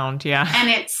profound. Yeah. And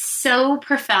it's so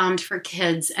profound for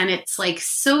kids. And it's like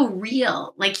so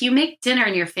real. Like you make dinner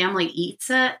and your family eats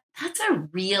it. That's a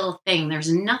real thing.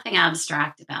 There's nothing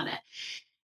abstract about it.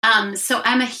 So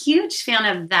I'm a huge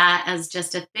fan of that as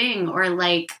just a thing. Or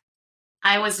like,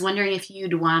 I was wondering if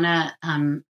you'd want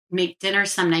to make dinner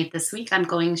some night this week. I'm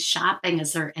going shopping.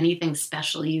 Is there anything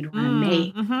special you'd want to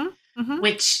make?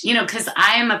 Which, you know, because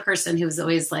I am a person who's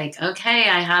always like, okay,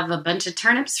 I have a bunch of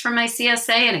turnips from my CSA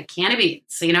and a can of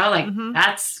beans, you know, like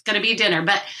that's going to be dinner.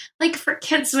 But like for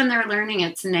kids when they're learning,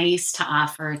 it's nice to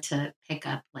offer to pick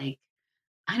up like,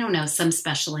 I don't know, some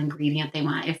special ingredient they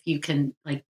want if you can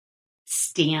like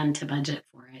stand to budget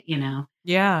for it, you know?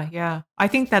 Yeah. Yeah. I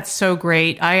think that's so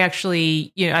great. I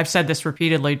actually, you know, I've said this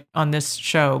repeatedly on this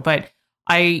show, but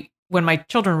when my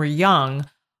children were young,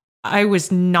 I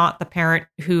was not the parent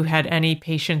who had any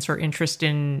patience or interest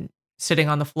in sitting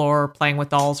on the floor playing with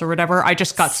dolls or whatever. I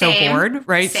just got so bored,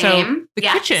 right? So the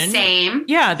kitchen,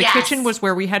 the kitchen was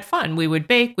where we had fun. We would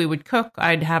bake, we would cook.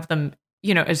 I'd have them,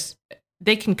 you know, as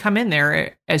they can come in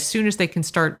there as soon as they can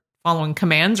start following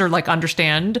commands or like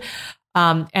understand.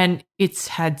 And it's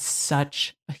had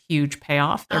such a huge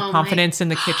payoff. Their confidence in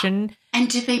the kitchen. And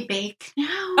do they bake now?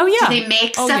 Oh, yeah. Do they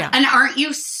make stuff? Yeah. And aren't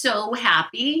you so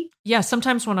happy? Yeah.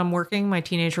 Sometimes when I'm working, my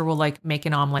teenager will like make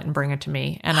an omelet and bring it to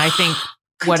me. And I think,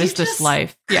 what is this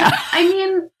life? Yeah. I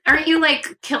mean, aren't you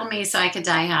like, kill me so I could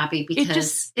die happy?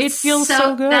 Because it feels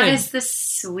so good. That is the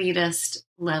sweetest,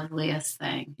 loveliest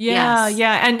thing. Yeah. Yes.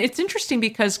 Yeah. And it's interesting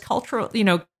because you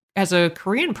know, as a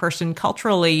Korean person,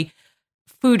 culturally,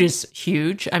 food is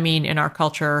huge. I mean, in our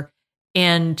culture.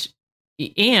 And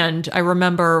I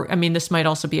remember, I mean, this might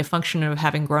also be a function of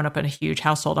having grown up in a huge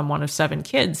household. I'm one of 7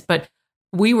 kids, but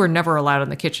we were never allowed in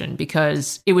the kitchen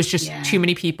because it was just too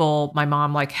many people. My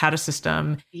mom like had a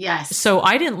system. Yes. So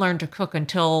I didn't learn to cook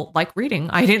until like reading.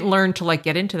 I didn't learn to like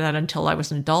get into that until I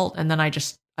was an adult. And then I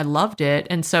loved it.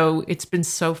 And so it's been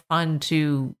so fun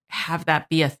to have that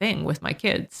be a thing with my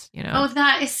kids, you know? Oh,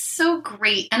 that is so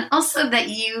great. And also that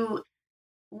you,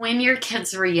 when your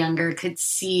kids were younger, could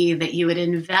see that you would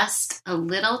invest a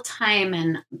little time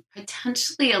and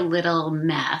potentially a little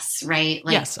mess, right?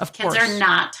 Like, yes, of course. Kids are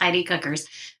not tidy cookers,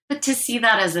 but to see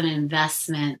that as an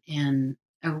investment in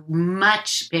a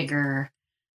much bigger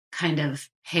kind of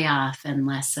payoff and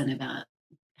lesson about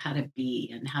how to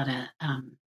be and how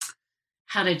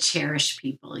to cherish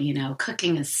people. You know,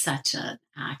 cooking is such an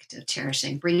act of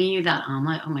cherishing. Bringing you that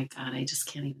omelet, oh my God, I just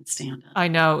can't even stand it. I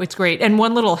know, it's great. And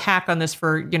one little hack on this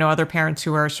for, you know, other parents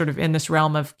who are sort of in this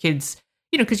realm of kids,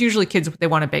 you know, because usually kids, they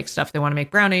want to bake stuff. They want to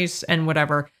make brownies and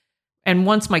whatever. And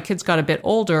once my kids got a bit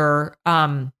older,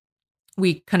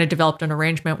 we kind of developed an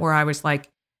arrangement where I was like,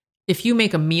 if you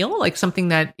make a meal, like something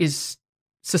that is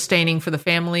sustaining for the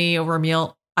family over a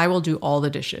meal, I will do all the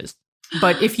dishes.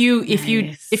 But if you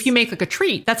make like a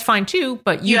treat, that's fine too.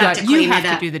 But you have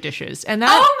to do the dishes, and that.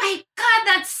 Oh my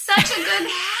God, that's such a good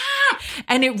hack!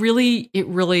 And it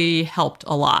really helped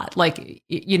a lot. Like,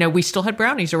 you know, we still had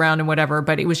brownies around and whatever,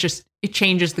 but it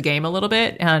changes the game a little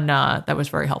bit, and that was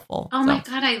very helpful. Oh my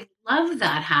God, I love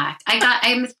that hack.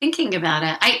 I'm thinking about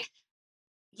it.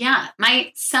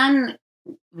 My son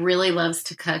really loves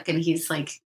to cook, and he's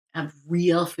like a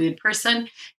real food person.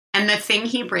 And the thing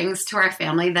he brings to our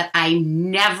family that I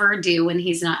never do when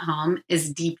he's not home is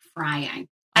deep frying.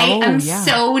 I am yeah.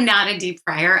 so not a deep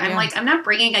fryer. I'm Yeah. like, I'm not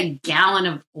bringing a gallon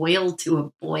of oil to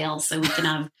a boil so we can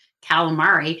have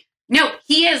calamari. No,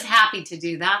 he is happy to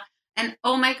do that. And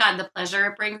oh my God, the pleasure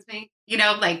it brings me,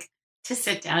 like to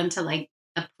sit down to like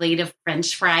a plate of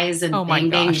French fries and Oh my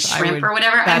bang gosh, shrimp or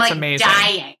whatever. I'm that's like amazing.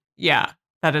 dying. Yeah,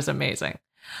 that is amazing.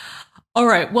 All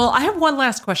right. Well, I have one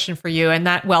last question for you. And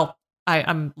that, well,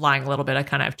 I'm lying a little bit. I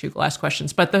kind of have two last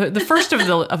questions. But the first of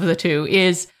the two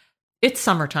is, it's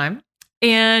summertime.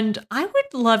 And I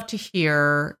would love to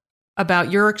hear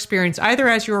about your experience, either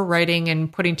as you were writing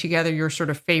and putting together your sort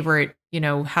of favorite,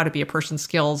 how to be a person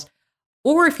skills,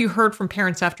 or if you heard from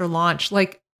parents after launch.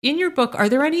 Like in your book, are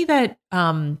there any that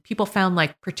people found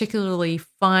like particularly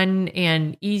fun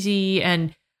and easy?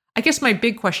 And I guess my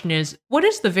big question is, what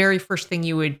is the very first thing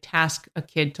you would task a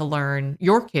kid to learn,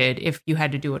 your kid, if you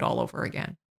had to do it all over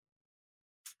again?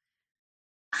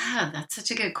 That's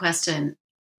such a good question.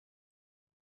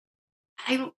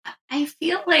 I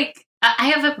feel like I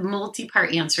have a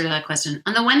multi-part answer to that question.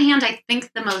 On the one hand, I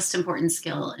think the most important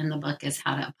skill in the book is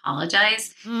how to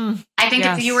apologize. I think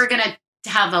if you were going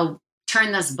to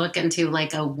turn this book into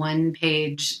like a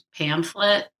one-page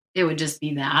pamphlet, it would just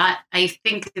be that. I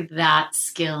think that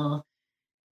skill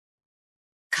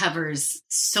covers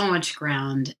so much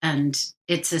ground, and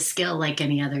it's a skill like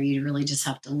any other. You really just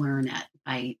have to learn it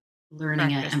by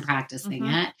learning it and practicing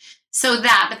it. So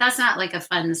but that's not like a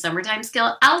fun summertime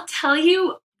skill. I'll tell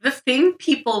you the thing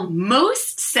people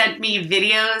most sent me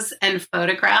videos and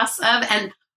photographs of,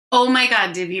 and oh my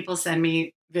God, did people send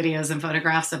me videos and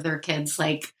photographs of their kids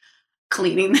like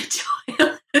cleaning the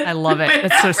toilet? I love it.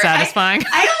 It's so satisfying.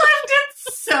 I loved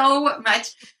it so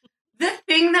much. The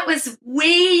thing that was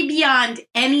way beyond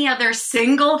any other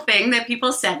single thing that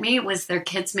people sent me was their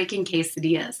kids making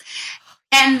quesadillas.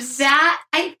 And that,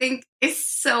 I think, is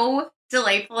so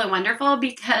delightful and wonderful,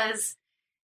 because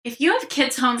if you have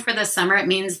kids home for the summer, it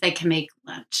means they can make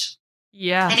lunch.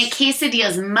 Yeah. And a quesadilla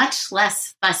is much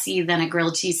less fussy than a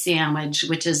grilled cheese sandwich,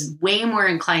 which is way more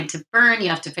inclined to burn. You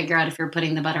have to figure out if you're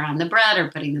putting the butter on the bread or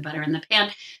putting the butter in the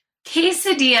pan.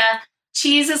 Quesadilla,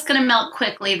 cheese is going to melt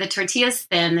quickly. The tortilla is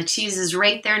thin. The cheese is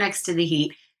right there next to the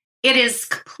heat. It is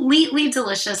completely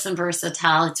delicious and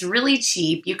versatile. It's really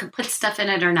cheap. You can put stuff in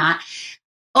it or not.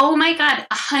 Oh my God,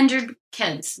 100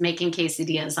 kids making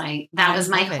quesadillas. That was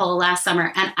my whole last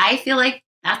summer. And I feel like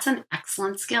that's an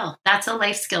excellent skill. That's a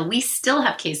life skill. We still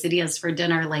have quesadillas for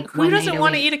dinner. Like, who doesn't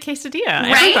want to eat a quesadilla?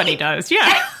 Right? Everybody does.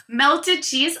 Yeah. Melted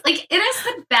cheese. Like, it is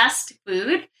the best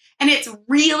food. And it's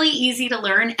really easy to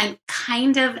learn and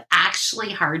kind of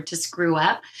actually hard to screw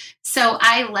up. So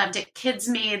I loved it. Kids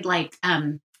made like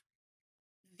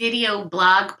video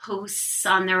blog posts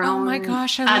on their own. Oh my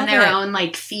gosh, on their own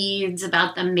like feeds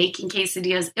about them making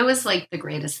quesadillas. It was like the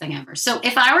greatest thing ever. So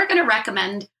if I were going to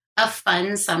recommend a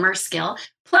fun summer skill,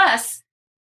 plus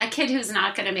a kid who's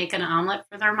not going to make an omelet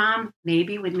for their mom,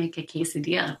 maybe would make a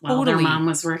quesadilla while their mom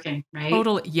was working, right?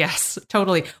 Totally. Yes,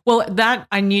 totally. Well, that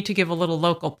I need to give a little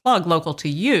local plug, local to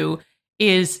you,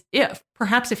 is if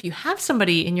you have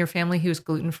somebody in your family who's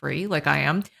gluten-free, like I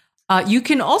am, you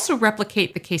can also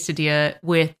replicate the quesadilla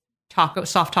with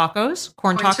soft tacos,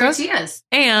 corn tacos. Tortillas.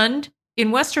 And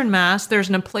in Western Mass, there's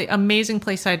an amazing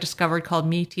place I discovered called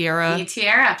Mi Tierra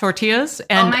Tortillas.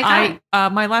 And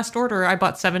my last order, I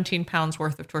bought 17 pounds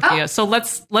worth of tortillas. So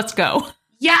let's go.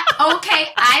 Yeah. Okay.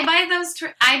 I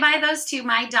buy those too.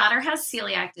 My daughter has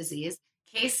celiac disease.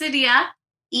 Quesadilla,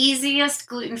 easiest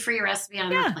gluten-free recipe on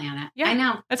the planet. Yeah, I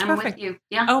know. That's I'm perfect. with you.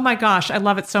 Yeah. Oh my gosh, I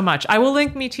love it so much. I will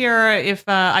link Mi Tierra if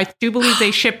I do believe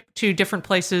they ship to different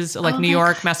places like New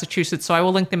York, Massachusetts. So I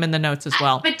will link them in the notes as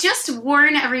well. But just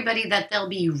warn everybody that they'll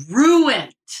be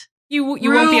ruined. You won't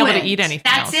be able to eat anything.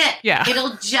 That's else. it. Yeah.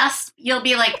 You'll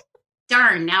be like,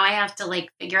 darn, now I have to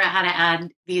like figure out how to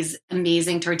add these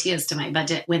amazing tortillas to my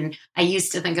budget, when I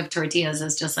used to think of tortillas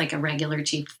as just like a regular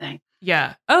cheap thing.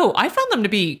 Yeah. Oh, I found them to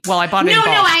be, well, I bought it in bulk.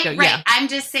 Right. Yeah. I'm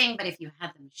just saying, but if you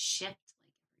had them shipped like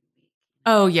every week.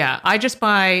 Oh, yeah. I just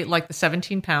buy like the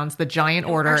 17 pounds, the giant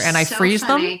order, and I freeze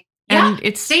them. Yeah. And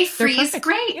they freeze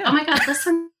great. Yeah. Oh my God,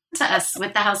 listen to us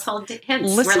with the household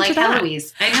hints. We're like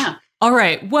Eloise. I know. All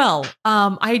right. Well,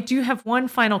 I do have one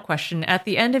final question. At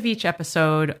the end of each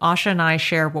episode, Asha and I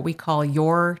share what we call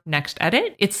your next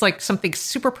edit. It's like something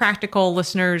super practical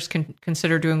listeners can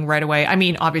consider doing right away. I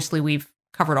mean, obviously, we've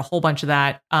covered a whole bunch of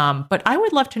that. But I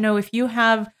would love to know if you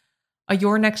have a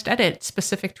your next edit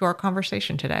specific to our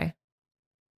conversation today.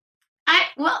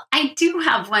 I do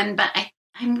have one, but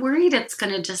I'm worried it's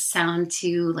going to just sound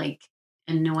too like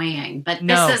annoying. But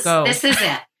this is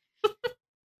it.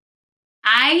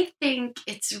 I think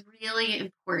it's really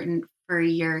important for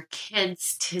your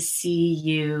kids to see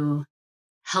you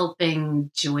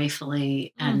helping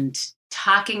joyfully and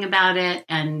talking about it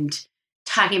and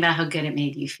talking about how good it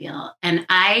made you feel. And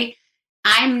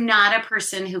I'm not a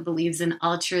person who believes in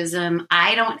altruism.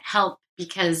 I don't help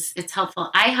because it's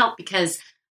helpful. I help because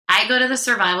I go to the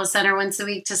survival center once a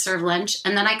week to serve lunch.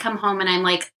 And then I come home and I'm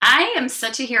like, I am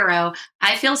such a hero.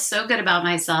 I feel so good about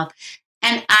myself.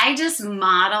 And I just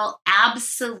model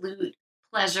absolute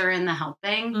pleasure in the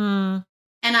helping. And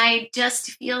I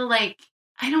just feel like,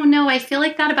 I don't know, I feel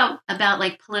like that about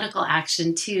like political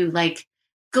action too. Like,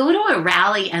 go to a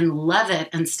rally and love it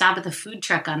and stop at the food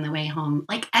truck on the way home.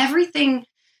 Like everything,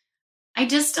 I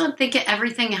just don't think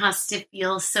everything has to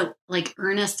feel so like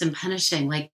earnest and punishing.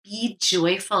 Like, be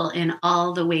joyful in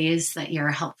all the ways that you're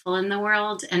helpful in the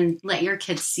world and let your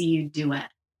kids see you do it.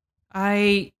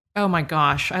 Oh my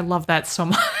gosh, I love that so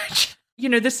much.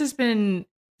 This has been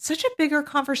such a bigger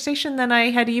conversation than I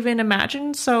had even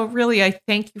imagined. So really, I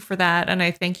thank you for that. And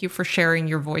I thank you for sharing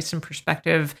your voice and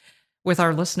perspective with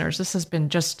our listeners. This has been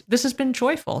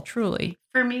joyful, truly.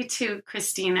 For me too,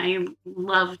 Christine. I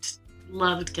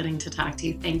loved getting to talk to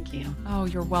you. Thank you. Oh,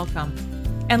 you're welcome.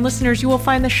 And listeners, you will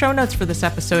find the show notes for this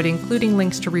episode, including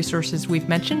links to resources we've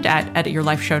mentioned at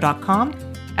edityourlifeshow.com.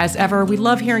 As ever, we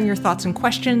love hearing your thoughts and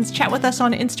questions. Chat with us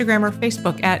on Instagram or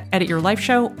Facebook at Edit Your Life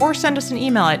Show, or send us an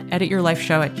email at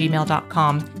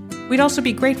edityourlifeshow@gmail.com. We'd also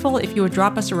be grateful if you would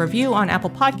drop us a review on Apple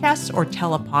Podcasts or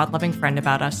tell a pod-loving friend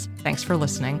about us. Thanks for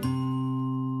listening.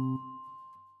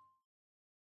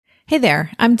 Hey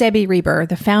there, I'm Debbie Reber,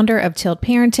 the founder of Tilt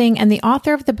Parenting and the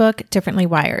author of the book Differently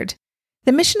Wired.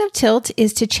 The mission of Tilt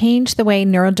is to change the way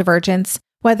neurodivergence,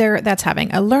 whether that's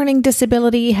having a learning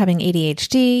disability, having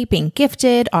ADHD, being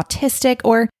gifted, autistic,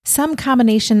 or some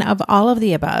combination of all of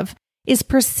the above, is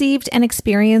perceived and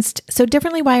experienced so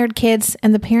differently wired kids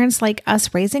and the parents like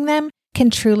us raising them can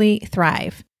truly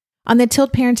thrive. On the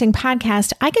Tilt Parenting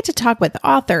podcast, I get to talk with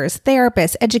authors,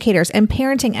 therapists, educators, and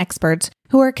parenting experts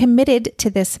who are committed to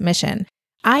this mission.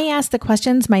 I ask the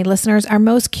questions my listeners are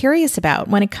most curious about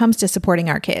when it comes to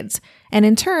supporting our kids. And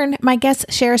in turn, my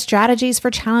guests share strategies for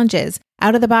challenges,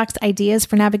 out-of-the-box ideas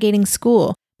for navigating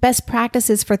school, best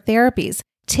practices for therapies,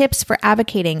 tips for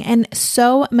advocating, and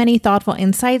so many thoughtful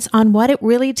insights on what it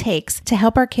really takes to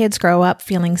help our kids grow up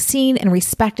feeling seen and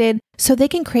respected so they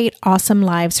can create awesome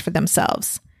lives for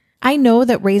themselves. I know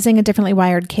that raising a differently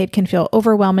wired kid can feel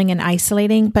overwhelming and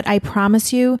isolating, but I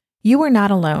promise you, you are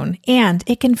not alone, and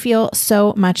it can feel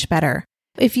so much better.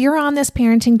 If you're on this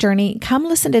parenting journey, come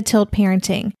listen to Tilt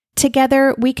Parenting.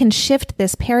 Together, we can shift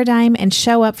this paradigm and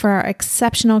show up for our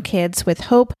exceptional kids with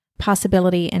hope,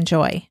 possibility, and joy.